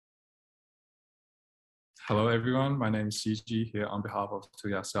Hello everyone, my name is CG here on behalf of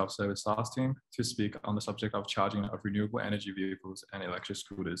Tuya self-service SaaS team to speak on the subject of charging of renewable energy vehicles and electric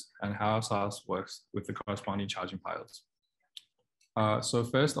scooters and how SaaS works with the corresponding charging pilots. So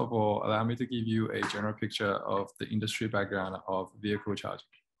first of all, allow me to give you a general picture of the industry background of vehicle charging.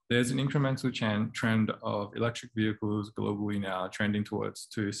 There's an incremental trend of electric vehicles globally now trending towards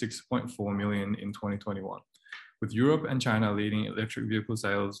to 6.4 million in 2021. With Europe and China leading electric vehicle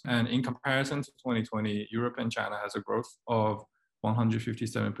sales. And in comparison to 2020, Europe and China has a growth of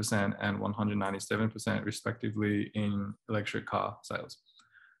 157% and 197% respectively in electric car sales.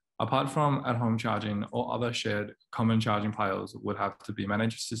 Apart from at-home charging, all other shared common charging piles would have to be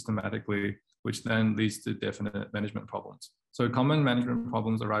managed systematically, which then leads to definite management problems. So common management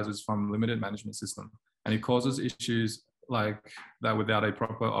problems arises from limited management system, and it causes issues like that without a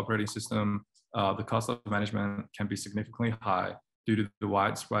proper operating system. The cost of management can be significantly high due to the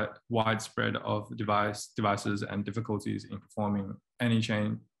widespread of devices and difficulties in performing any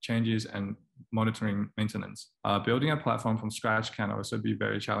changes and monitoring maintenance. Building a platform from scratch can also be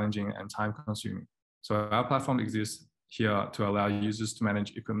very challenging and time consuming. So our platform exists here to allow users to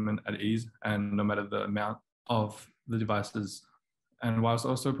manage equipment at ease and no matter the amount of the devices, and whilst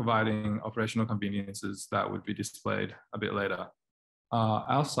also providing operational conveniences that would be displayed a bit later.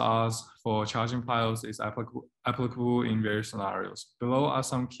 Our SaaS for charging piles is applicable in various scenarios. Below are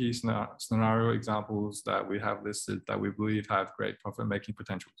some key scenario examples that we have listed that we believe have great profit-making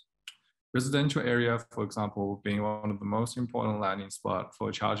potentials. Residential area, for example, being one of the most important landing spots for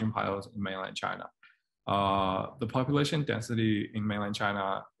charging piles in mainland China. The population density in mainland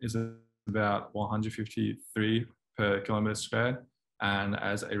China is about 153 per kilometer squared, and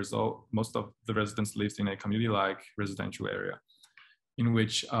as a result, most of the residents live in a community-like residential area, in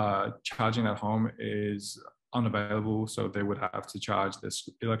which charging at home is unavailable, so they would have to charge their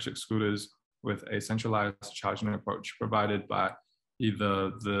electric scooters with a centralized charging approach provided by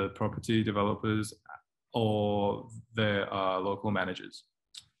either the property developers or their local managers.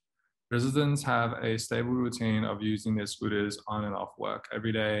 Residents have a stable routine of using their scooters on and off work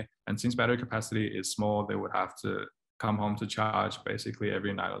every day, and since battery capacity is small, they would have to come home to charge basically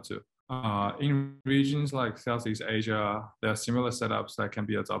every night or two. In regions like Southeast Asia, there are similar setups that can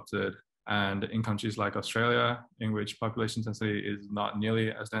be adopted, and in countries like Australia, in which population density is not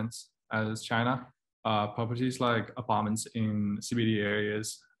nearly as dense as China, properties like apartments in CBD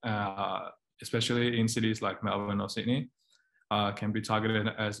areas, especially in cities like Melbourne or Sydney, can be targeted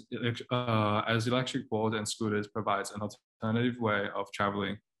as electric boards and scooters provides an alternative way of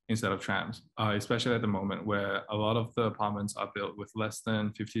traveling instead of trams, especially at the moment where a lot of the apartments are built with less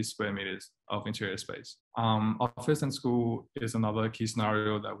than 50 square meters of interior space. Office and school is another key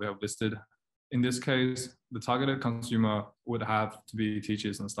scenario that we have listed. In this case, the targeted consumer would have to be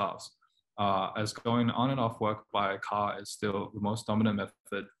teachers and staffs, as going on and off work by car is still the most dominant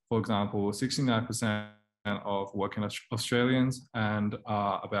method. For example, 69% of working Australians and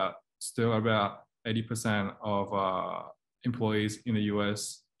about 80% of employees in the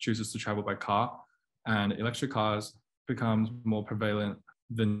US chooses to travel by car, and electric cars becomes more prevalent.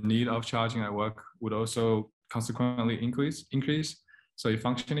 The need of charging at work would also consequently increase. So a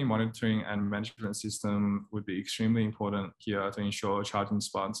functioning monitoring and management system would be extremely important here to ensure charging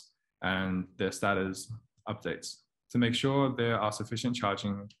spots and their status updates to make sure there are sufficient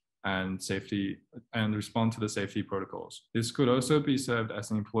charging and safety and respond to the safety protocols. This could also be served as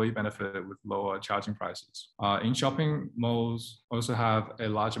an employee benefit with lower charging prices. In shopping malls also have a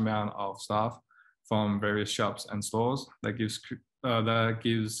large amount of staff from various shops and stores that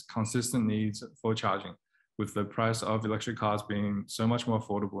gives consistent needs for charging, with the price of electric cars being so much more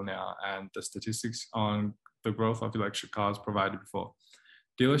affordable now and the statistics on the growth of electric cars provided before.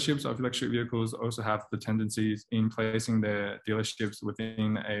 Dealerships of electric vehicles also have the tendencies in placing their dealerships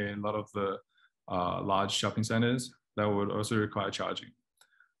within a lot of the large shopping centers that would also require charging.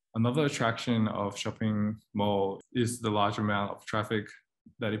 Another attraction of shopping mall is the large amount of traffic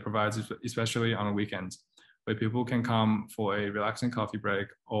that it provides, especially on weekends, where people can come for a relaxing coffee break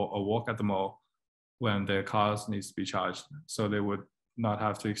or a walk at the mall when their cars needs to be charged, so they would not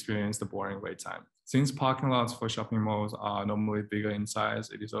have to experience the boring wait time. Since parking lots for shopping malls are normally bigger in size,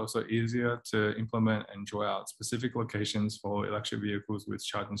 it is also easier to implement and draw out specific locations for electric vehicles with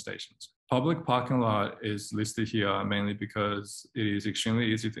charging stations. Public parking lot is listed here mainly because it is extremely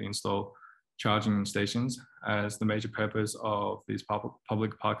easy to install charging stations, as the major purpose of these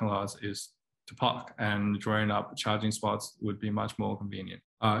public parking lots is to park, and drawing up charging spots would be much more convenient.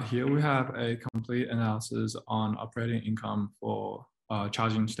 Here we have a complete analysis on operating income for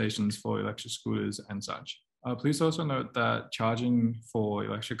charging stations for electric scooters and such. Please also note that charging for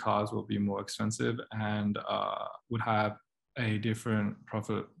electric cars will be more expensive and would have a different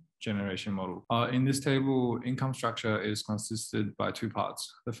profit generation model. In this table, income structure is consisted by two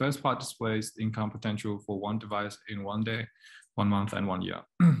parts. The first part displays the income potential for one device in 1 day, 1 month, and 1 year.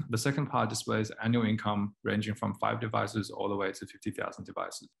 The second part displays annual income ranging from 5 devices all the way to 50,000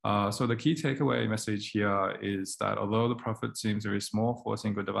 devices. So the key takeaway message here is that although the profit seems very small for a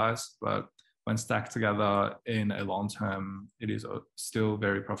single device, but when stacked together in a long term, it is still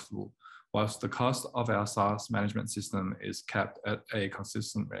very profitable, whilst the cost of our SaaS management system is kept at a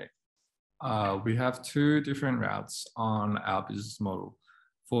consistent rate. We have two different routes on our business model.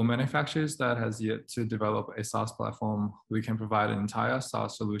 For manufacturers that has yet to develop a SaaS platform, we can provide an entire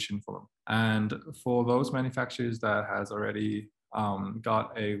SaaS solution for them. And for those manufacturers that has already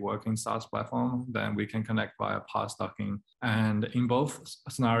got a working SaaS platform, then we can connect via PaaS docking. And in both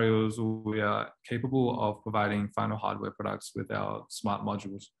scenarios, we are capable of providing final hardware products with our smart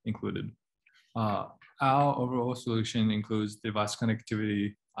modules included. Our overall solution includes device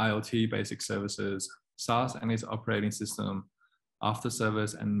connectivity, IoT basic services, SaaS and its operating system, after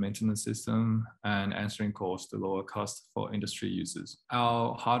service and maintenance system, and answering calls to lower cost for industry users.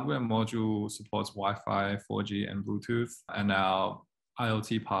 Our hardware module supports Wi-Fi, 4G, and Bluetooth, and our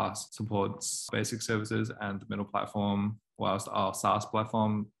IoT PaaS supports basic services and the middle platform, whilst our SaaS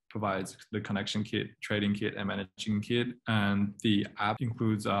platform provides the connection kit, trading kit, and managing kit. And the app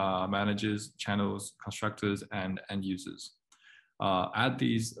includes managers, channels, constructors, and end users. Add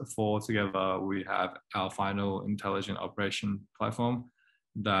these four together, we have our final intelligent operation platform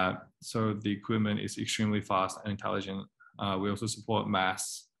so the equipment is extremely fast and intelligent. We also support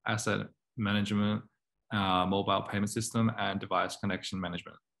mass asset management, mobile payment system, and device connection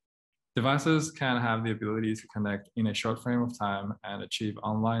management. Devices can have the ability to connect in a short frame of time and achieve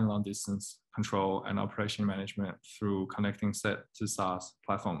online long distance control and operation management through connecting set to SaaS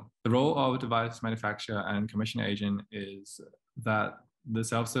platform. The role of device manufacturer and commission agent is that the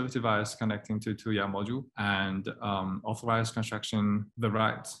self-service device connecting to Tuya module and authorized construction the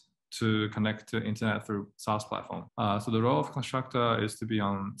right to connect to internet through SaaS platform. So the role of constructor is to be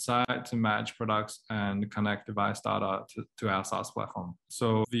on site to match products and connect device data to our SaaS platform.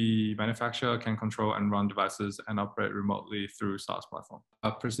 So the manufacturer can control and run devices and operate remotely through SaaS platform.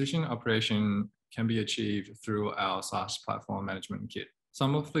 Precision operation can be achieved through our SaaS platform management kit.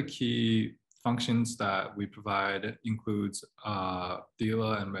 Some of the key functions that we provide includes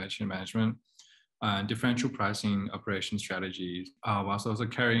dealer and merchant management, differential pricing operation strategies, whilst also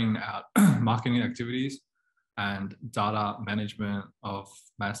carrying out marketing activities and data management of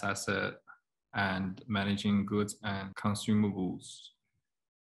mass asset and managing goods and consumables.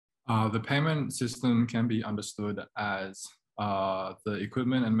 The payment system can be understood as the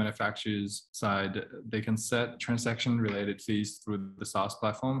equipment and manufacturers side, they can set transaction-related fees through the SaaS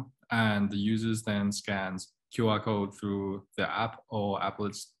platform, and the users then scans QR code through the app or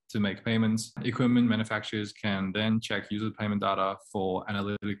applets to make payments. Equipment manufacturers can then check user payment data for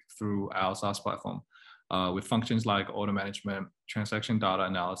analytics through our SaaS platform with functions like order management, transaction data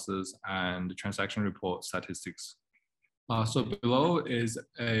analysis, and transaction report statistics. So below is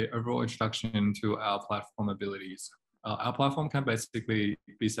an overall introduction to our platform abilities. Our platform can basically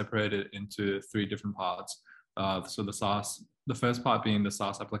be separated into 3 different parts. So the first part being the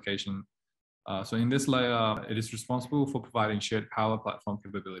SaaS application. So in this layer, it is responsible for providing shared power platform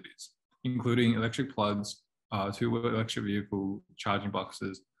capabilities, including electric plugs, 2-wheel electric vehicle charging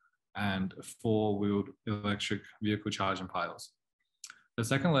boxes, and 4-wheeled electric vehicle charging piles. The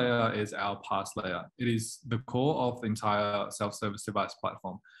second layer is our PaaS layer. It is the core of the entire self-service device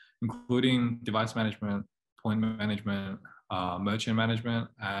platform, including device management, point management, merchant management,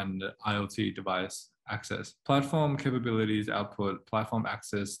 and IoT device access. Platform capabilities output platform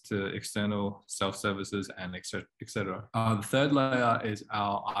access to external self-services and etc. The third layer is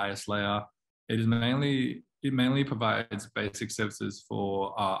our IS layer. It mainly provides basic services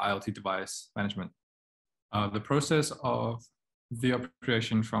for IoT device management. The process of the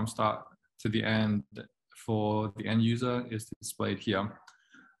operation from start to the end for the end user is displayed here.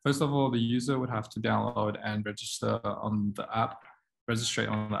 First of all, the user would have to download and register on the app, register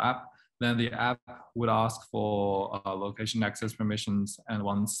on the app. Then the app would ask for location access permissions. And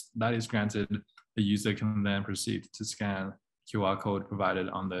once that is granted, the user can then proceed to scan QR code provided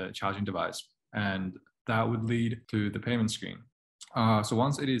on the charging device. And that would lead to the payment screen. So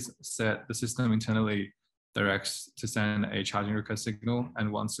once it is set, the system internally directs to send a charging request signal,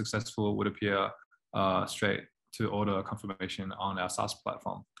 and once successful would appear straight to order confirmation on our SaaS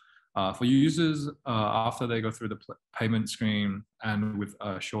platform. For users, after they go through the payment screen and with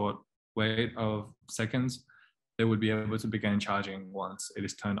a short wait of seconds, they would be able to begin charging once it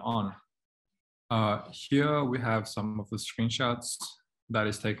is turned on. Here we have some of the screenshots that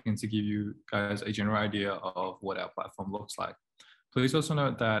is taken to give you guys a general idea of what our platform looks like. Please also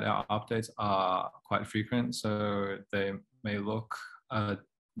note that our updates are quite frequent, so they may look a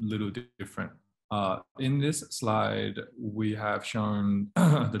little different. In this slide, we have shown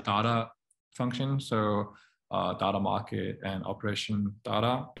the data function, so data market and operation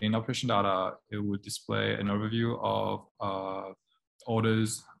data. In operation data, it would display an overview of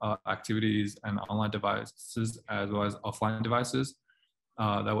orders, activities, and online devices, as well as offline devices.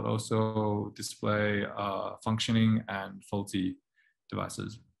 That would also display functioning and faulty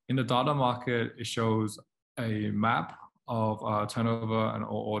devices. In the data market, it shows a map of turnover and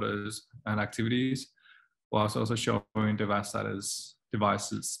all orders and activities, whilst also showing device status,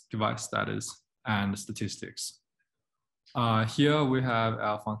 and statistics. Here we have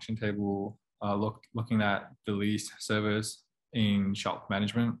our function table looking at the least service in shop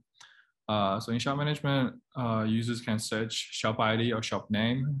management. So in shop management, users can search shop ID or shop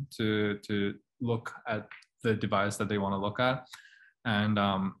name to look at the device that they want to look at. And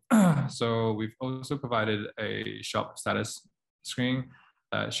so we've also provided a shop status screen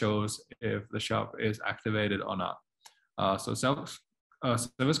that shows if the shop is activated or not. So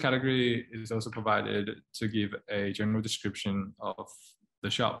service category is also provided to give a general description of the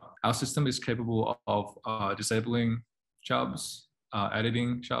shop. Our system is capable of disabling shops,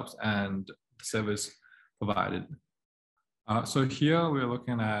 editing shops, and the service provided. So here we're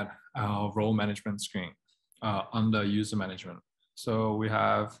looking at our role management screen under user management. So we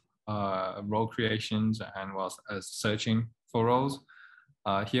have role creations and well as searching for roles.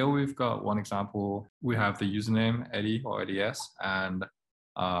 Here we've got one example. We have the username Eddie or EDS, and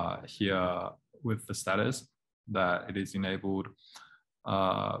here with the status that it is enabled,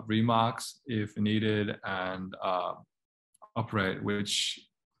 remarks if needed, and operate, which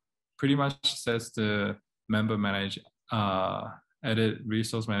pretty much says to member manage, edit,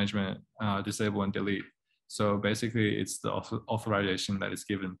 resource management, disable and delete. So basically it's the authorization that is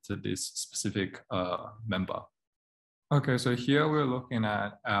given to this specific member. Okay, so here we're looking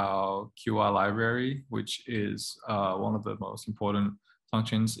at our QR library, which is one of the most important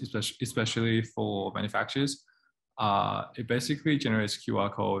functions, especially for manufacturers. It basically generates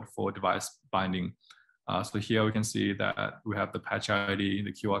QR code for device binding. So here we can see that we have the patch ID,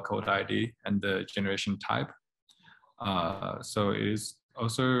 the QR code ID, and the generation type. So it is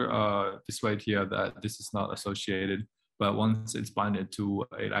also displayed here that this is not associated, but once it's binded to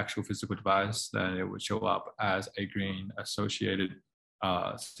an actual physical device, then it would show up as a green associated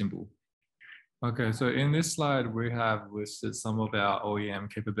symbol. Okay, so in this slide, we have listed some of our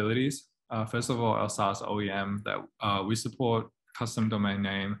OEM capabilities. First of all, our SaaS OEM that we support custom domain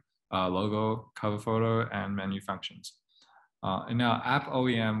name, logo, cover photo, and menu functions. In our app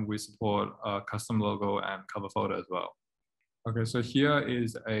OEM, we support custom logo and cover photo as well. Okay, so here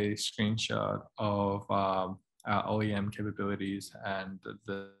is a screenshot of our OEM capabilities and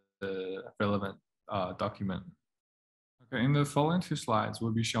the relevant document. Okay, in the following two slides,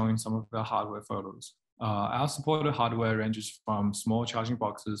 we'll be showing some of the hardware photos. Our supported hardware ranges from small charging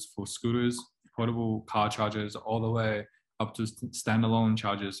boxes for scooters, portable car chargers, all the way up to standalone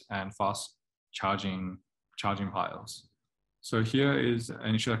chargers and fast charging piles. So here is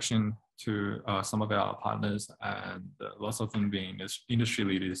an introduction to some of our partners, and lots of them being industry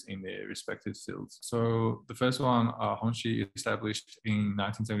leaders in their respective fields. So the first one, Hongqi, established in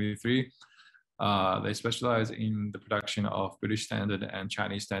 1973. They specialize in the production of British standard and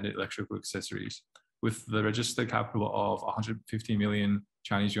Chinese standard electrical accessories. With the registered capital of 150 million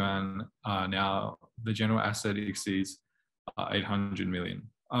Chinese yuan, now the general asset exceeds 800 million.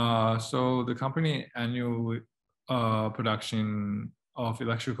 So the company annual production of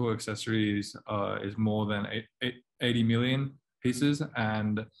electrical accessories is more than 80 million pieces,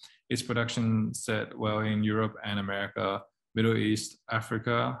 and its production set well in Europe and America, Middle East,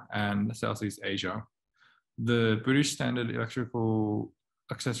 Africa, and Southeast Asia. The British standard electrical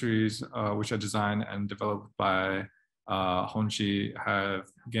accessories, which are designed and developed by Hongqi,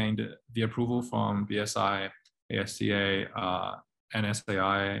 have gained the approval from BSI, ASTA,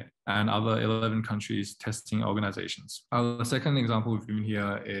 NSAI, and other 11 countries testing organizations. The second example we've given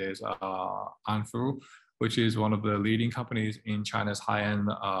here is Anfu, which is one of the leading companies in China's high-end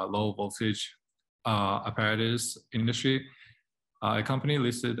low voltage apparatus industry. A company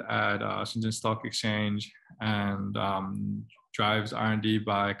listed at Shenzhen Stock Exchange and drives R&D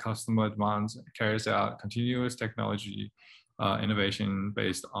by customer demands, carries out continuous technology innovation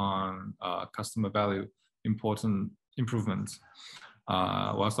based on customer value important improvements.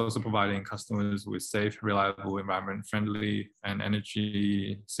 whilst also providing customers with safe, reliable, environment-friendly, and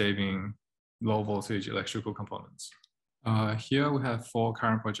energy-saving low-voltage electrical components. Here we have 4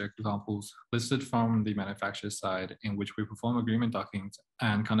 current project examples listed from the manufacturer side, in which we perform agreement docking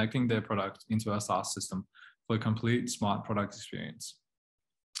and connecting their product into our SaaS system for a complete smart product experience.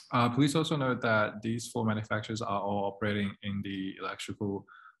 Please also note that these 4 manufacturers are all operating in the electrical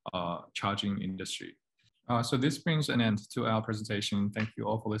charging industry. So this brings an end to our presentation. Thank you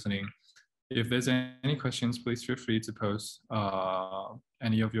all for listening. If there's any questions, please feel free to post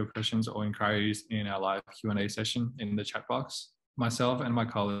any of your questions or inquiries in our live Q&A session in the chat box. Myself and my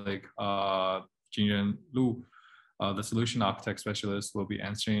colleague, Jinren Lu, the Solution Architect Specialist, will be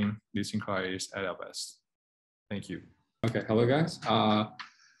answering these inquiries at our best. Thank you. Okay, hello guys.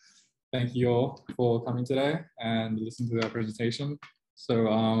 Thank you all for coming today and listening to our presentation.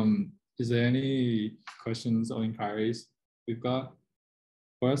 So is there any questions or inquiries we've got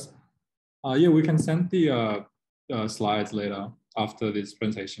for us? Yeah, we can send the slides later after this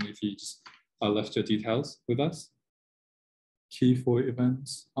presentation if you just left your details with us. Key for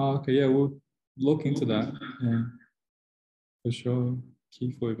events. Okay, yeah, we'll look into that. Yeah, for sure.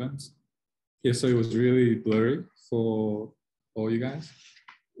 Key for events. Yeah, so it was really blurry for all you guys.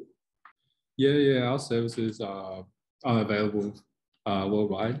 Yeah, our services are available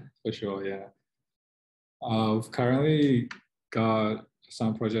worldwide for sure. Yeah, we've currently got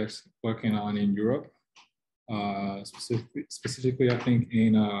some projects working on in Europe, specifically I think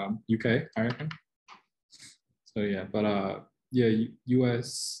in UK, I reckon. So yeah, but yeah,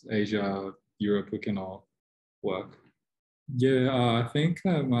 US, Asia, Europe, we can all work. Yeah, I think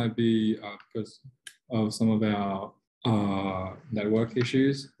that might be because of some of our network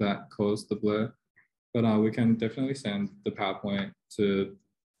issues that caused the blur, but we can definitely send the PowerPoint to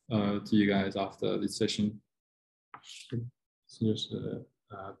you guys after this session. 就是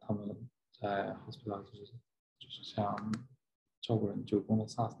他们在 hospital 就是像照顾人就工的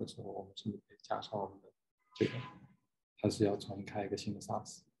SaaS 的时候，我们是可以加上我们的这个，还是要重新开一个新的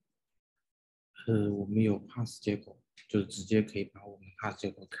SaaS？ 我们有 PaaS 接口，就是直接可以把我们 PaaS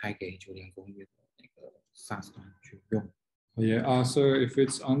接口开给酒店公寓的那个 SaaS 端去用。Yeah, so if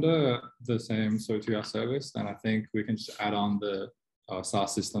it's under the same Tuya service, then I think we can just add on the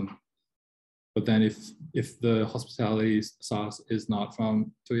SaaS system. But then if the hospitality SaaS is not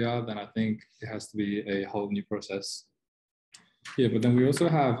from Tuya, then I think it has to be a whole new process. Yeah, but then we also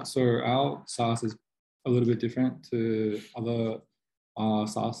have, so our SaaS is a little bit different to other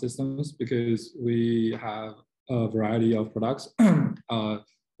SaaS systems because we have a variety of products.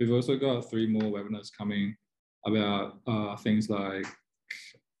 We've also got 3 more webinars coming about things like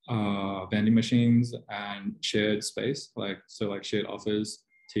vending machines and shared space, like shared office,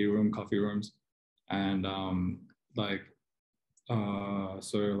 tea room, coffee rooms, and like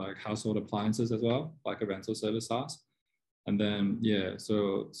household appliances as well, like a rental service SaaS. And then yeah,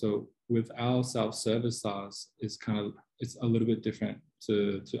 so with our self-service SaaS, it's a little bit different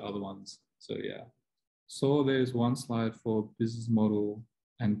to other ones. So yeah, so there's one slide for business model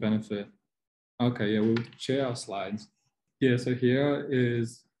and benefit. Okay, yeah, we'll share our slides. Yeah, so here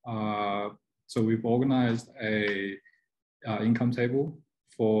is so we've organized a income table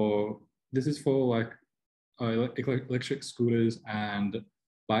for, this is for like electric scooters and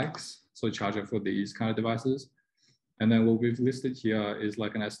bikes, so charger for these kind of devices. And then what we've listed here is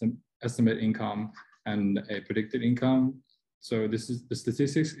like an estimate income and a predicted income. So this is, the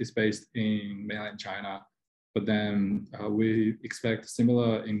statistics is based in mainland China, but then we expect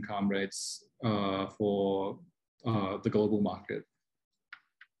similar income rates for the global market.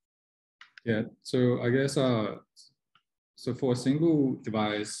 Yeah, so I guess so for a single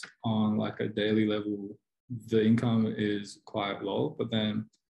device on like a daily level, the income is quite low, but then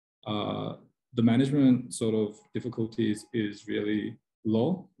the management sort of difficulties is really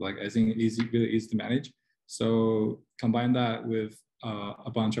low, like as in really easy to manage. So combine that with a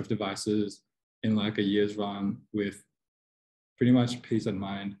bunch of devices in like a year's run with pretty much peace of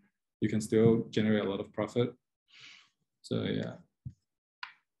mind, you can still generate a lot of profit. So yeah.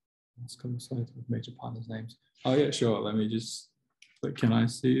 Let's go to slides with major partners' names. Oh yeah, sure. Let me just, can I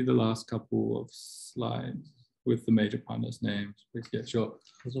see the last couple of slides with the major partners' names, please? Yeah, sure.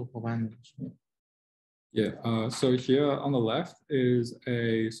 Yeah, so here on the left is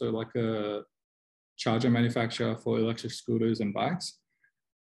like a charger manufacturer for electric scooters and bikes.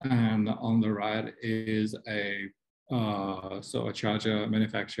 And on the right is a charger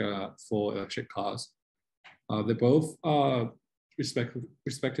manufacturer for electric cars. They're both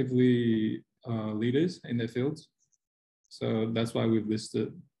respectively leaders in their fields. So that's why we've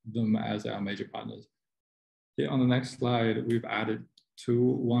listed them as our major partners. Yeah, on the next slide, we've added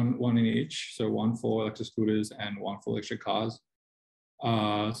one in each. So one for electric scooters and one for electric cars.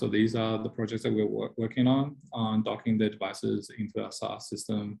 So these are the projects that we're working on docking the devices into our SaaS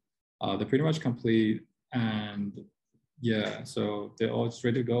system. They're pretty much complete, and yeah, so they're all just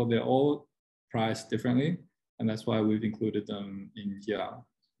ready to go. They're all priced differently, and that's why we've included them in here.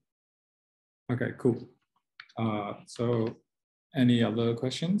 Okay, cool. So any other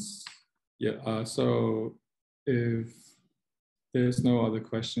questions? Yeah, so if there's no other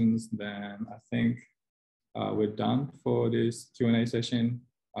questions, then I think we're done for this Q&A session.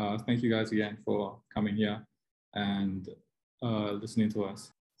 Thank you guys again for coming here and listening to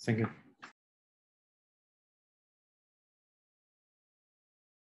us. Thank you.